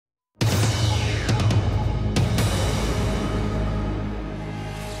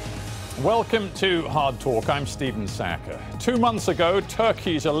Welcome to Hard Talk. I'm Stephen Sacker. 2 months ago,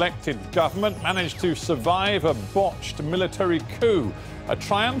 Turkey's elected government managed to survive a botched military coup. A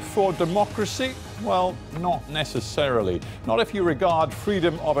triumph for democracy? Well, not necessarily. Not if you regard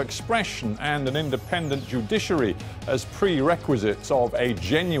freedom of expression and an independent judiciary as prerequisites of a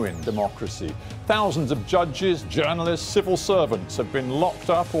genuine democracy. Thousands of judges, journalists, civil servants have been locked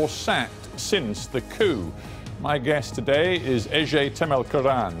up or sacked since the coup. My guest today is Ece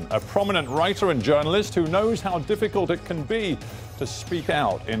Temelkuran, a prominent writer and journalist who knows how difficult it can be to speak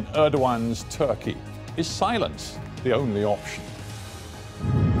out in Erdogan's Turkey. Is silence the only option?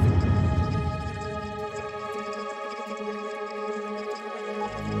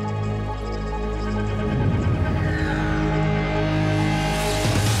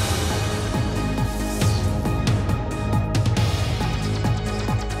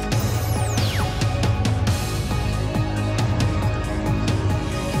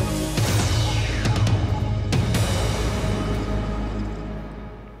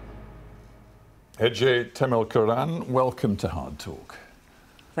 Ece Temelkuran, welcome to Hard Talk.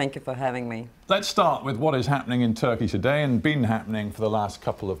 Thank you for having me. Let's start with what is happening in Turkey today and been happening for the last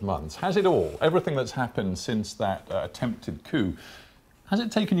couple of months. Has it all, everything that's happened since that attempted coup, has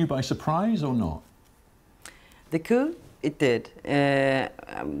it taken you by surprise or not? The coup, it did.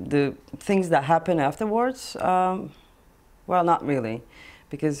 The things that happened afterwards, well, not really,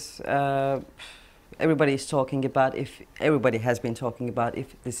 because everybody is talking about everybody has been talking about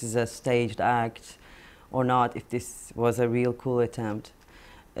if this is a staged act or not, if this was a real coup attempt.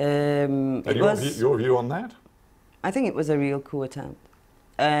 And your view on that? I think it was a real coup attempt.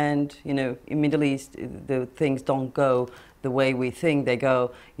 And, you know, in Middle East, the things don't go the way we think they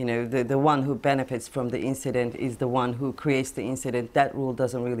go. You know, the one who benefits from the incident is the one who creates the incident. That rule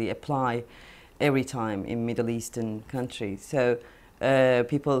doesn't really apply every time in Middle Eastern countries. So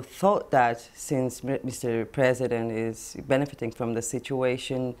people thought that since Mr. President is benefiting from the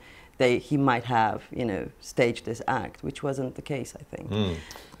situation, he might have, you know, staged this act, which wasn't the case, I think,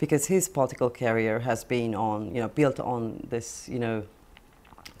 because his political career has been on, you know, built on this, you know,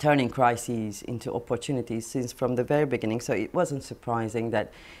 turning crises into opportunities since from the very beginning. So it wasn't surprising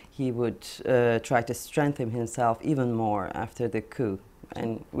that he would try to strengthen himself even more after the coup,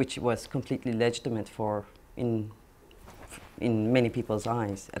 and which was completely legitimate for in many people's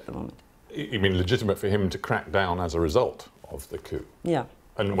eyes at the moment. You mean legitimate for him to crack down as a result of the coup? Yeah.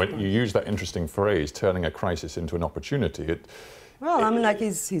 And when you use that interesting phrase, turning a crisis into an opportunity, well, I mean, like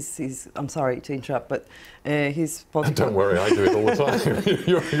I'm sorry to interrupt, but his political... Don't worry, I do it all the time.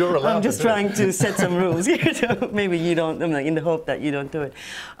 you're allowed I'm just trying to set some rules here, so maybe you don't, I'm like, in the hope that you don't do it.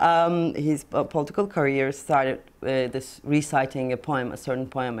 His political career started this reciting a certain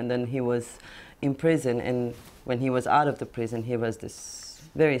poem, and then he was in prison, and when he was out of the prison, he was this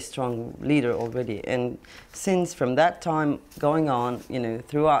very strong leader already. And since from that time going on, you know,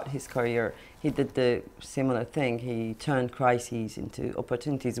 throughout his career, he did the similar thing. He turned crises into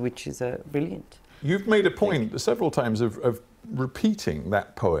opportunities, which is brilliant. You've made a point several times of repeating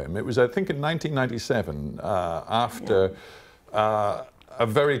that poem. It was, I think, in 1997, after a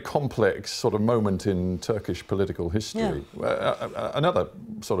very complex sort of moment in Turkish political history, another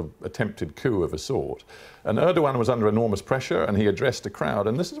sort of attempted coup of a sort. And Erdogan was under enormous pressure, and he addressed a crowd.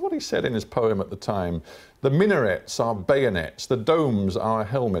 And this is what he said in his poem at the time: "The minarets are bayonets, the domes are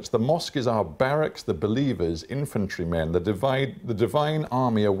helmets, the mosques are barracks, the believers infantrymen, the divine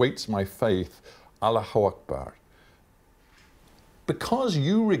army awaits my faith, Allahu Akbar." Because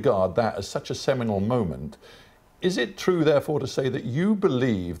you regard that as such a seminal moment, is it true, therefore, to say that you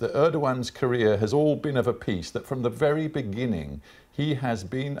believe that Erdogan's career has all been of a piece, that from the very beginning he has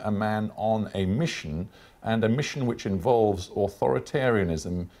been a man on a mission, and a mission which involves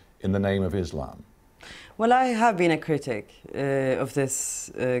authoritarianism in the name of Islam? Well, I have been a critic of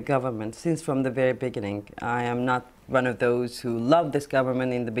this government since from the very beginning. I am not one of those who loved this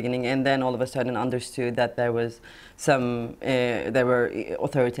government in the beginning and then all of a sudden understood that there was there were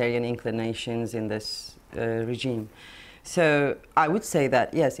authoritarian inclinations in this regime. So I would say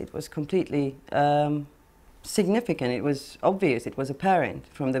that, yes, it was completely significant. It was obvious, it was apparent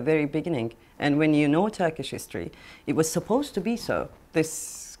from the very beginning. And when you know Turkish history, it was supposed to be so.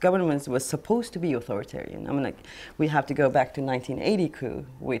 This government was supposed to be authoritarian. I mean, like, we have to go back to 1980 coup,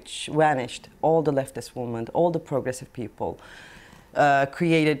 which vanished all the leftist movement, all the progressive people,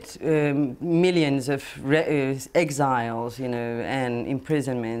 created millions of exiles, you know, and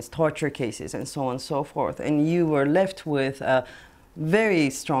imprisonments, torture cases, and so on and so forth. And you were left with a very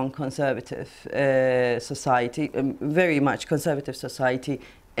strong conservative society, very much conservative society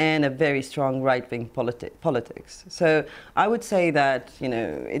and a very strong right-wing politics. So I would say that, you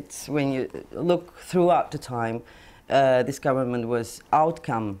know, it's when you look throughout the time, this government was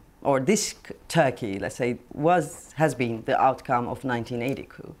outcome, or this Turkey, let's say, has been the outcome of 1980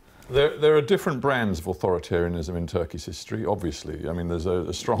 coup. There are different brands of authoritarianism in Turkey's history, obviously. I mean, there's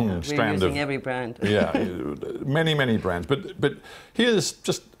a strong strand of... every brand. Yeah, many brands. But here's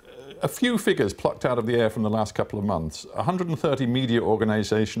just a few figures plucked out of the air from the last couple of months. 130 media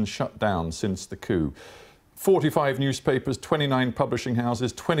organisations shut down since the coup. 45 newspapers, 29 publishing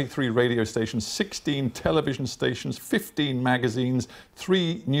houses, 23 radio stations, 16 television stations, 15 magazines,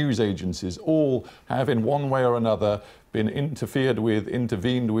 3 news agencies, all have in one way or another been interfered with,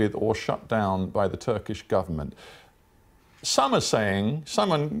 intervened with, or shut down by the Turkish government. Some are saying,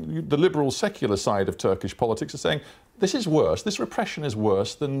 some on the liberal secular side of Turkish politics are saying, this is worse, this repression is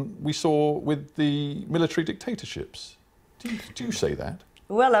worse than we saw with the military dictatorships. Do you say that?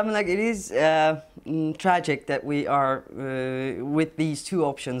 Well, I mean, like, it is tragic that we are with these two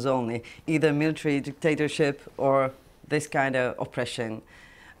options only, either military dictatorship or this kind of oppression.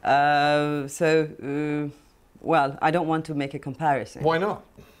 Well, I don't want to make a comparison. Why not?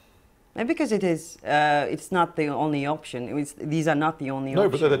 Because it is, it's not the only option. These are not the only options. No,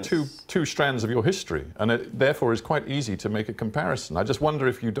 but they're the two strands of your history, and it therefore is quite easy to make a comparison. I just wonder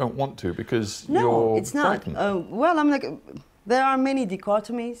if you don't want to because you're it's not. Well, I'm like, there are many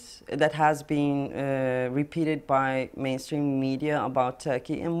dichotomies that has been repeated by mainstream media about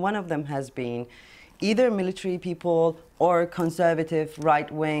Turkey, and one of them has been either military people or conservative,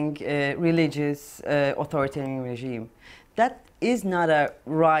 right-wing, religious, authoritarian regime. That is not a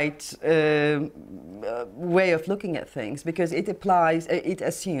right way of looking at things, because it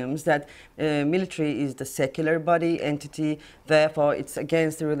assumes that military is the secular body, entity, therefore it's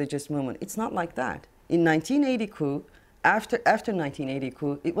against the religious movement. It's not like that. In 1980 coup, after 1980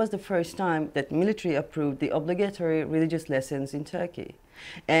 coup, it was the first time that military approved the obligatory religious lessons in Turkey.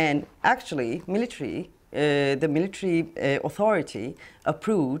 And actually, the military authority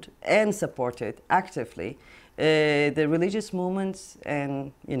approved and supported actively the religious movements,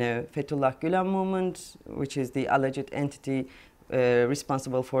 and, you know, Fethullah Gülen movement, which is the alleged entity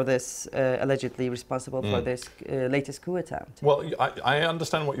responsible for this, allegedly responsible for this latest coup attempt. Well, I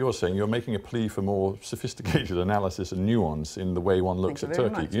understand what you're saying. You're making a plea for more sophisticated analysis and nuance in the way one looks at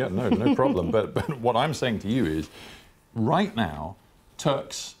Turkey. Yeah, no problem. But what I'm saying to you is, right now,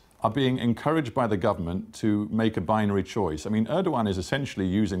 Turks are being encouraged by the government to make a binary choice. I mean, Erdogan is essentially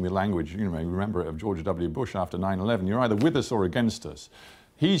using the language, you may remember it, of George W. Bush after 9/11. You're either with us or against us.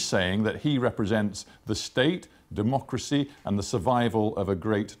 He's saying that he represents the state, democracy, and the survival of a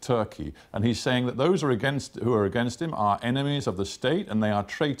great Turkey. And he's saying that those who are against him are enemies of the state and they are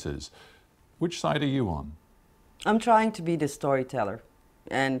traitors. Which side are you on? I'm trying to be the storyteller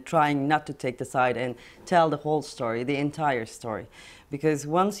and trying not to take the side and tell the whole story, the entire story. Because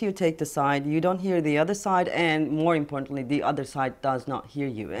once you take the side, you don't hear the other side, and more importantly, the other side does not hear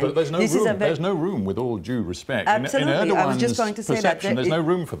you. And but there's no room. There's no room, with all due respect. Absolutely. In Erdogan's I was just going to say that there's no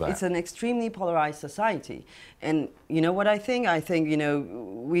room for that. It's an extremely polarized society. And you know what I think? I think, you know,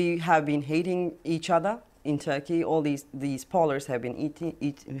 we have been hating each other in Turkey. All these polars have been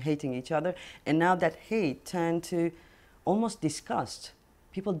hating each other. And now that hate turned to almost disgust.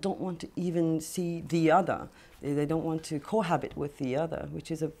 People don't want to even see the other. They don't want to cohabit with the other, which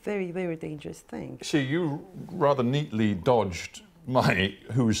is a very, very dangerous thing. See, you rather neatly dodged my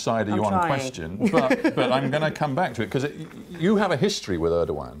whose side are you on question, but I'm going to come back to it, because you have a history with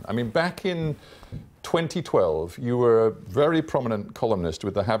Erdogan. I mean, back in 2012, you were a very prominent columnist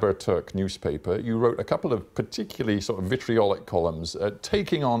with the Haberturk newspaper. You wrote a couple of particularly sort of vitriolic columns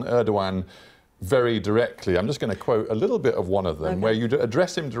taking on Erdogan very directly. I'm just going to quote a little bit of one of them, where you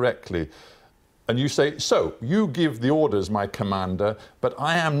address him directly. And you say, so, you give the orders, my commander, but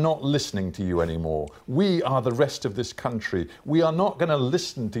I am not listening to you anymore. We are the rest of this country. We are not going to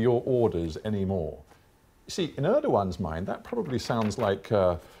listen to your orders anymore. You see, in Erdogan's mind, that probably sounds like,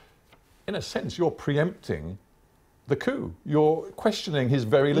 in a sense, you're preempting the coup. You're questioning his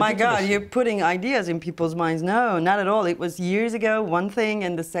very legitimacy. My God, you're putting ideas in people's minds. No, not at all. It was years ago, one thing,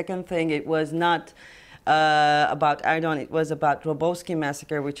 and the second thing, it was not about Erdogan, it was about Roboski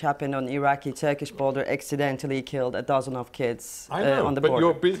massacre, which happened on Iraqi-Turkish border, accidentally killed a dozen of kids on the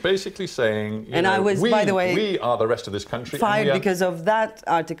border. But you're basically saying, and I was, by the way, we are the rest of this country. Fired because of that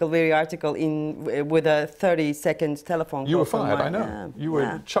article, very article, with a 30-second telephone call. You were fired, I know. You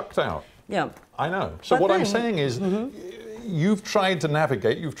were chucked out. Yeah. I know. So what I'm saying is, you've tried to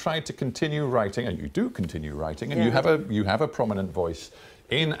navigate, you've tried to continue writing, and you do continue writing, and you have a prominent voice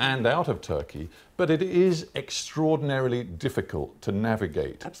in and out of Turkey, but it is extraordinarily difficult to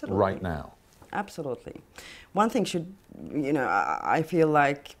navigate right now. Absolutely. One thing should, I feel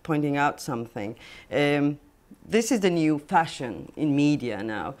like pointing out something. This is the new fashion in media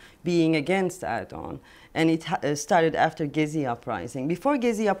now, being against Erdogan. And it started after Gezi uprising. Before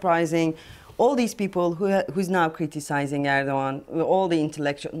Gezi uprising, all these people who's now criticizing Erdogan, all the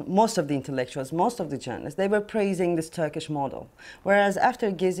most of the intellectuals, most of the journalists, they were praising this Turkish model. Whereas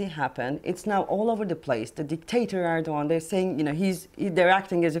after Gezi happened, it's now all over the place. The dictator Erdogan, they're saying, they're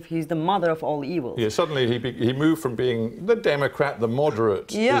acting as if he's the mother of all evils. Yeah, suddenly he moved from being the Democrat, the moderate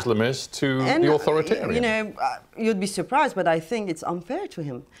Islamist, to the authoritarian. You'd be surprised, but I think it's unfair to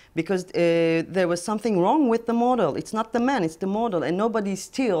him because there was something wrong with the model. It's not the man, it's the model, and nobody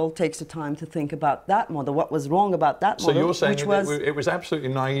still takes the time to think about that model, what was wrong about that model. So you're saying it was absolutely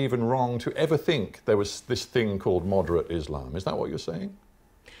naive and wrong to ever think there was this thing called moderate Islam. Is that what you're saying?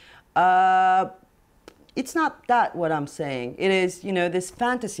 It's not that what I'm saying. It is, this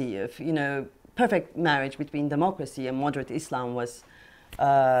fantasy of, perfect marriage between democracy and moderate Islam was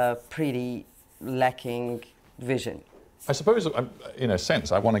pretty lacking vision. I suppose, in a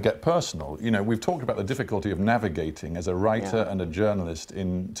sense, I want to get personal. We've talked about the difficulty of navigating as a writer and a journalist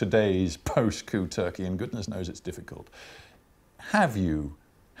in today's post-coup Turkey, and goodness knows it's difficult. Have you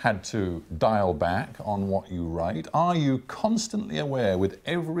had to dial back on what you write? Are you constantly aware with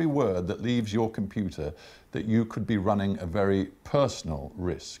every word that leaves your computer that you could be running a very personal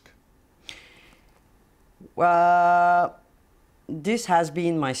risk? This has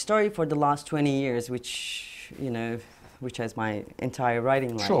been my story for the last 20 years, which has my entire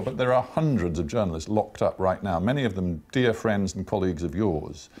writing life. Sure, but there are hundreds of journalists locked up right now, many of them dear friends and colleagues of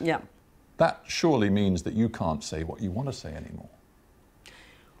yours. Yeah. That surely means that you can't say what you want to say anymore.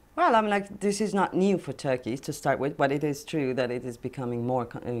 Well, this is not new for Turkey to start with, but it is true that it is becoming more,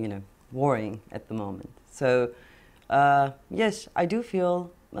 worrying at the moment. So, yes, I do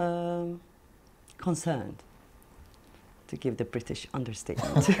feel concerned, to give the British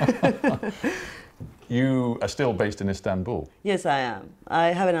understatement. You are still based in Istanbul? Yes, I am. I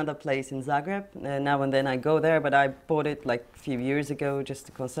have another place in Zagreb. Now and then I go there, but I bought it like a few years ago just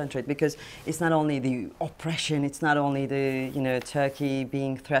to concentrate, because it's not only the oppression, it's not only the, Turkey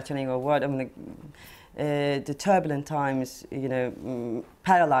being threatening or what. I mean, the turbulent times,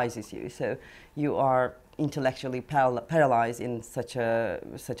 paralyzes you. So you are intellectually paralyzed in such a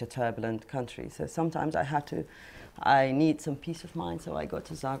turbulent country. So sometimes I need some peace of mind, so I go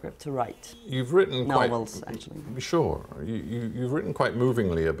to Zagreb to write. You've written novels, actually. Sure. You've written quite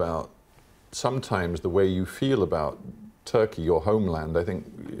movingly about sometimes the way you feel about Turkey, your homeland. I think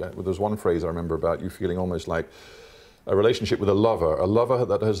there's one phrase I remember about you feeling almost like a relationship with a lover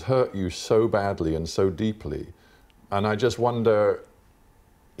that has hurt you so badly and so deeply. And I just wonder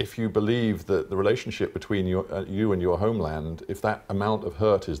if you believe that the relationship between you and your homeland, if that amount of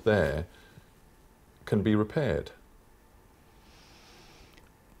hurt is there, can be repaired.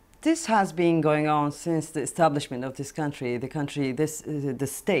 This has been going on since the establishment of this country. The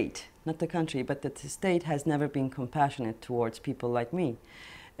state, not the country, but the state has never been compassionate towards people like me,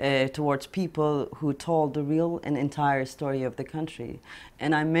 towards people who told the real and entire story of the country.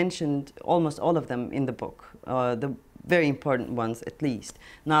 And I mentioned almost all of them in the book, the very important ones at least.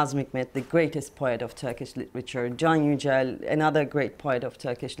 Nazım Hikmet, the greatest poet of Turkish literature, Can Yücel, another great poet of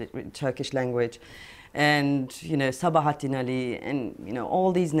Turkish language, and Sabahattin Ali, and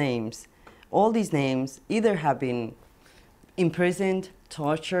all these names either have been imprisoned,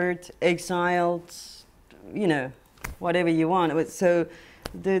 tortured, exiled, whatever you want. So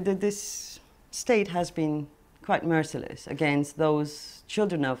this state has been quite merciless against those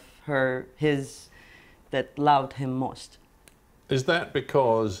children of his that loved him most. Is that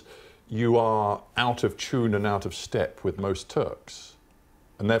because you are out of tune and out of step with most Turks?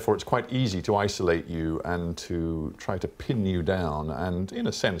 And therefore it's quite easy to isolate you and to try to pin you down and, in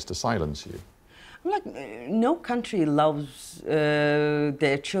a sense, to silence you? No country loves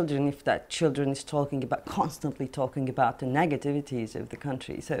their children if that children is constantly talking about the negativities of the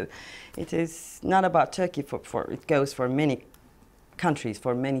country. So it is not about Turkey, it goes for many countries,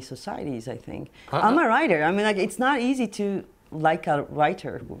 for many societies, I think. I'm a writer. It's not easy to like a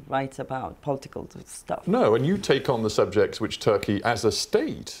writer who writes about political stuff. No, and you take on the subjects which Turkey, as a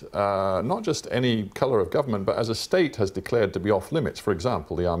state, not just any colour of government, but as a state has declared to be off limits. For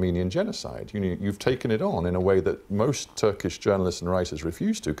example, the Armenian genocide. You've taken it on in a way that most Turkish journalists and writers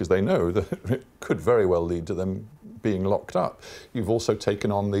refuse to, because they know that it could very well lead to them being locked up. You've also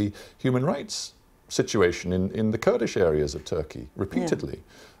taken on the human rights situation in the Kurdish areas of Turkey repeatedly.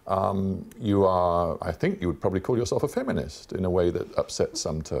 You are, I think you would probably call yourself a feminist in a way that upsets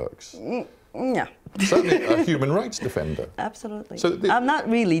some Turks. Yeah. Certainly a human rights defender. Absolutely. So I'm not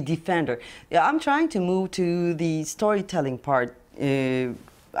really defender. Yeah, I'm trying to move to the storytelling part.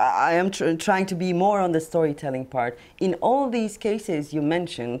 I am trying to be more on the storytelling part. In all these cases you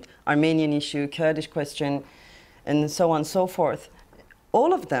mentioned, Armenian issue, Kurdish question, and so on and so forth,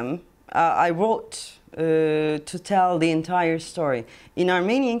 all of them I wrote to tell the entire story. In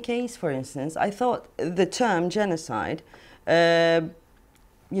Armenian case, for instance, I thought the term genocide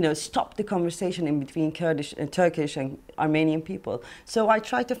stopped the conversation in between Turkish and Armenian people. So I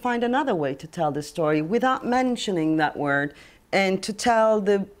tried to find another way to tell the story without mentioning that word, and to tell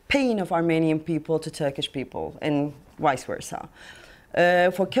the pain of Armenian people to Turkish people and vice versa.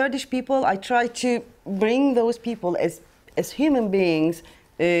 For Kurdish people, I tried to bring those people as human beings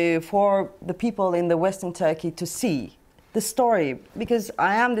for the people in the Western Turkey to see the story, because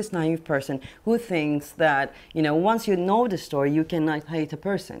I am this naive person who thinks that, once you know the story, you cannot hate a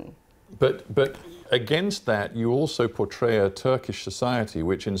person. But against that, you also portray a Turkish society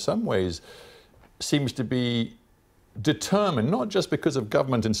which in some ways seems to be determined, not just because of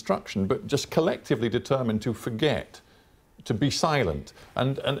government instruction, but just collectively determined to forget, to be silent.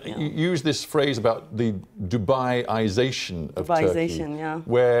 And you use this phrase about the Dubaiization of Turkey,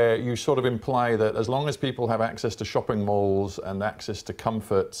 where you sort of imply that as long as people have access to shopping malls and access to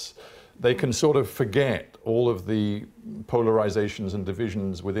comforts, they can sort of forget all of the polarizations and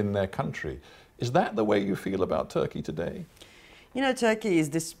divisions within their country. Is that the way you feel about Turkey today? Turkey is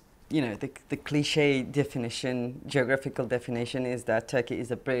this, the cliche definition, geographical definition is that Turkey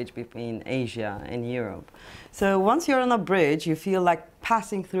is a bridge between Asia and Europe. So once you're on a bridge, you feel like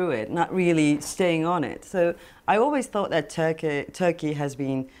passing through it, not really staying on it. So I always thought that Turkey has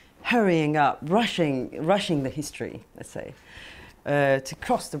been hurrying up, rushing the history, let's say, to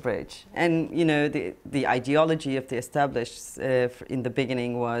cross the bridge. And the ideology of the established in the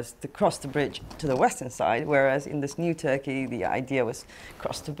beginning was to cross the bridge to the western side, whereas in this new Turkey the idea was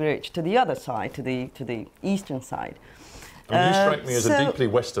cross the bridge to the other side, to the eastern side. And you strike me as a deeply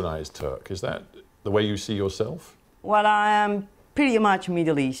westernized Turk. Is that the way you see yourself? Well, I am pretty much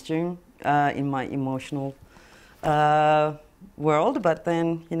Middle Eastern in my emotional world, but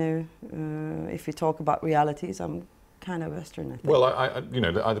then if we talk about realities, I'm kind of Western, I think. Well,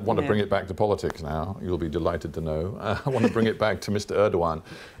 I want to bring it back to politics now. You'll be delighted to know. I want to bring it back to Mr. Erdogan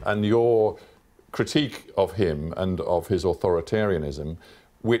and your critique of him and of his authoritarianism,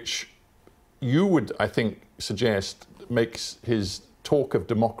 which you would, I think, suggest makes his talk of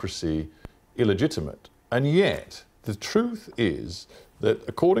democracy illegitimate. And yet, the truth is that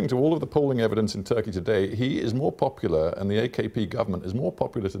according to all of the polling evidence in Turkey today, he is more popular and the AKP government is more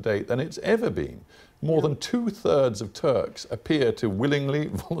popular today than it's ever been. More than 2/3 of Turks appear to willingly,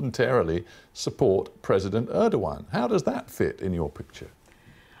 voluntarily support President Erdogan. How does that fit in your picture?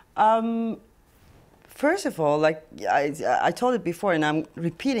 First of all, like I told it before and I'm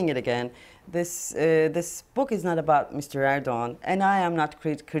repeating it again, this book is not about Mr. Erdogan, and I am not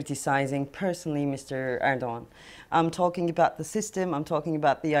criticizing personally Mr. Erdogan. I'm talking about the system, I'm talking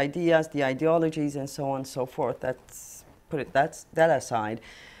about the ideas, the ideologies, and so on and so forth. That's that aside.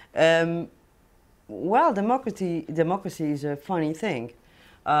 Well, democracy is a funny thing.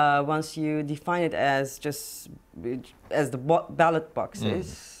 Once you define it as just as the ballot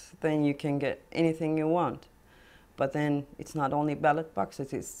boxes, then you can get anything you want. But then it's not only ballot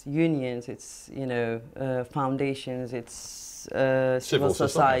boxes; it's unions, it's foundations, it's civil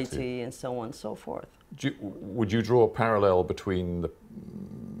society, and so on and so forth. Would you draw a parallel between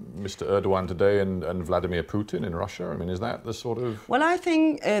Mr. Erdogan today and Vladimir Putin in Russia? I mean, is that the sort of... Well, I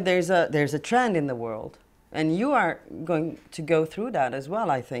think there's a trend in the world, and you are going to go through that as well,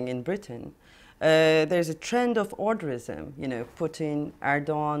 I think, in Britain. There's a trend of orderism, Putin,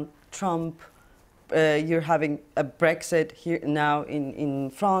 Erdogan, Trump. You're having a Brexit here now in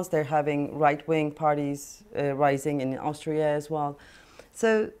France. They're having right-wing parties rising in Austria as well.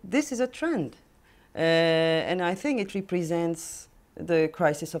 So this is a trend. And I think it represents the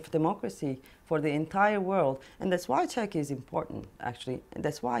crisis of democracy for the entire world. And that's why Turkey is important, actually. And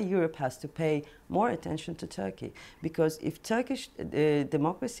that's why Europe has to pay more attention to Turkey. Because if Turkish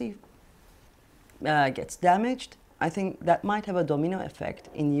democracy gets damaged, I think that might have a domino effect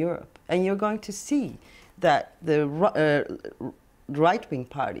in Europe. And you're going to see that the right-wing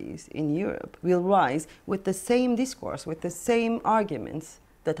parties in Europe will rise with the same discourse, with the same arguments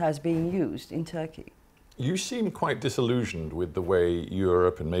that has been used in Turkey. You seem quite disillusioned with the way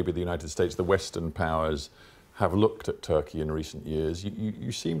Europe and maybe the United States, the Western powers, have looked at Turkey in recent years.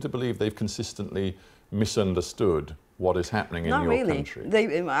 You seem to believe they've consistently misunderstood what is happening in your country? Not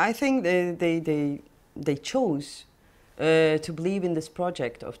really. I think they chose to believe in this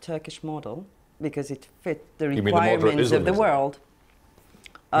project of Turkish model because it fit the requirements of the world.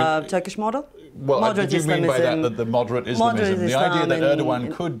 Turkish model? Well, did you mean by that the moderate Islamism? The idea that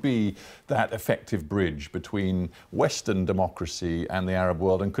Erdogan could be that effective bridge between Western democracy and the Arab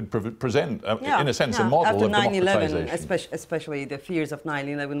world and could present, in a sense, a model of democratization. After 9/11, especially the fears of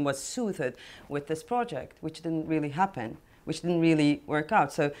 9/11 was soothed with this project, which didn't really happen, which didn't really work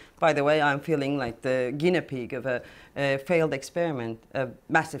out. So, by the way, I'm feeling like the guinea pig of a failed experiment, a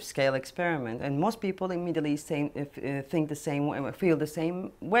massive scale experiment. And most people in Middle East think the same way, feel the same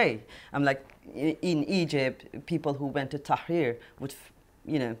way. I'm like, in Egypt, people who went to Tahrir would,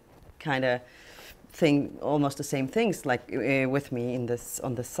 kind of think almost the same things like with me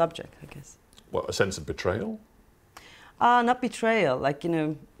on this subject, I guess. What, a sense of betrayal? Not betrayal, like,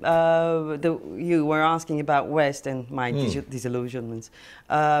 you were asking about West and my disillusionments.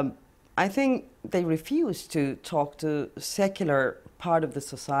 I think they refuse to talk to secular part of the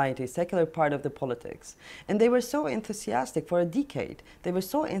society, secular part of the politics. And they were so enthusiastic for a decade. They were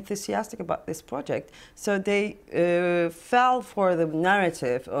so enthusiastic about this project. So they fell for the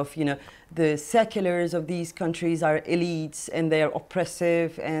narrative of, the seculars of these countries are elites and they are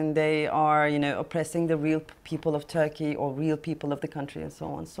oppressive and they are, oppressing the real people of Turkey or real people of the country and so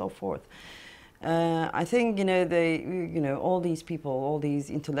on and so forth. I think, all these people, all these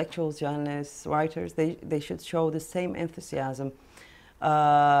intellectuals, journalists, writers, they should show the same enthusiasm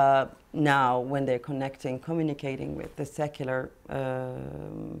now when they're communicating with the secular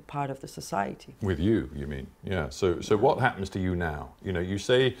part of the society. With you mean? Yeah. So what happens to you now? You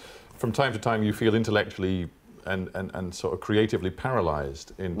say from time to time you feel intellectually and sort of creatively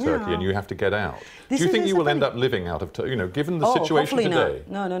paralyzed in Turkey and you have to get out. Do you think you will end up living out of Turkey, given the situation today?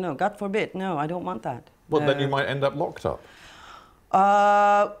 No, God forbid. No, I don't want that. Well, then you might end up locked up.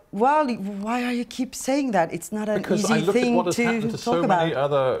 Well, why are you keep saying that? It's not an easy thing to talk about. Because I look at what has happened to so many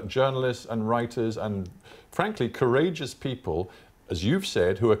other journalists and writers and, frankly, courageous people, as you've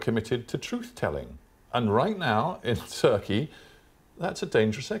said, who are committed to truth-telling. And right now, in Turkey, that's a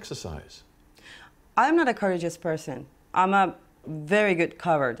dangerous exercise. I'm not a courageous person. I'm a very good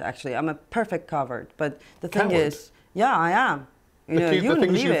coward, actually. I'm a perfect coward. But the thing is, yeah, I am. The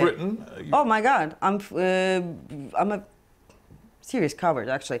things you've written? Oh, my God. I'm a serious coward,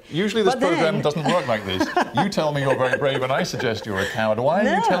 actually. Usually this program doesn't work like this. You tell me you're very brave and I suggest you're a coward. Why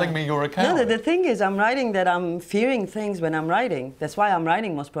are you telling me you're a coward? No, the thing is, I'm writing that I'm fearing things when I'm writing. That's why I'm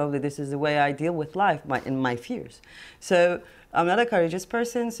writing, most probably. This is the way I deal with life, in my fears. So I'm not a courageous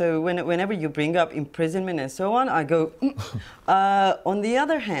person, so whenever you bring up imprisonment and so on, I go, On the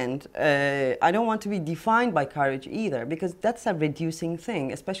other hand, I don't want to be defined by courage either, because that's a reducing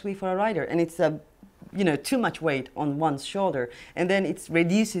thing, especially for a writer, and it's a too much weight on one's shoulder, and then it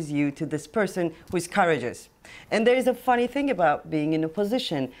reduces you to this person who is courageous. And there is a funny thing about being in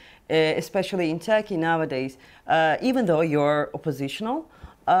opposition, especially in Turkey nowadays. Even though you're oppositional,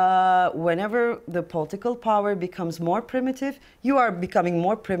 whenever the political power becomes more primitive, you are becoming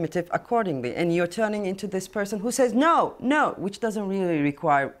more primitive accordingly, and you're turning into this person who says no, no, which doesn't really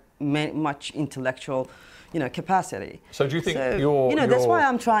require much intellectual capacity. So do you think that's why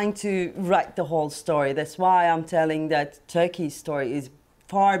I'm trying to write the whole story. That's why I'm telling that Turkey's story is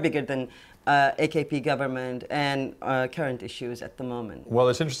far bigger than AKP government and current issues at the moment. Well,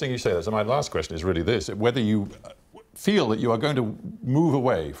 it's interesting you say that. So my last question is really this: whether you feel that you are going to move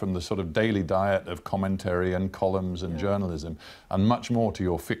away from the sort of daily diet of commentary and columns and journalism, and much more to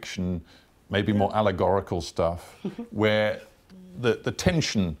your fiction, maybe more allegorical stuff, where the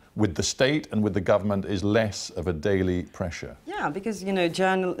tension with the state and with the government is less of a daily pressure. Yeah, because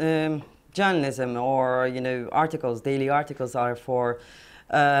journalism or articles, daily articles are for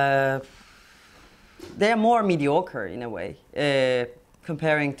they are more mediocre in a way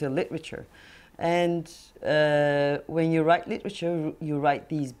comparing to literature. And when you write literature, you write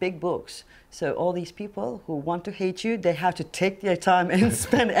these big books. So all these people who want to hate you, they have to take their time and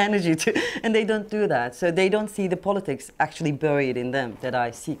spend energy and they don't do that. So they don't see the politics actually buried in them that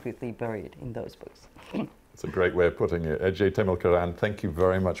I secretly buried in those books. It's a great way of putting it. Ece Temelkuran, thank you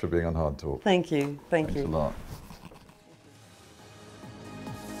very much for being on Hard Talk. Thank you. Thank you. Thanks a lot.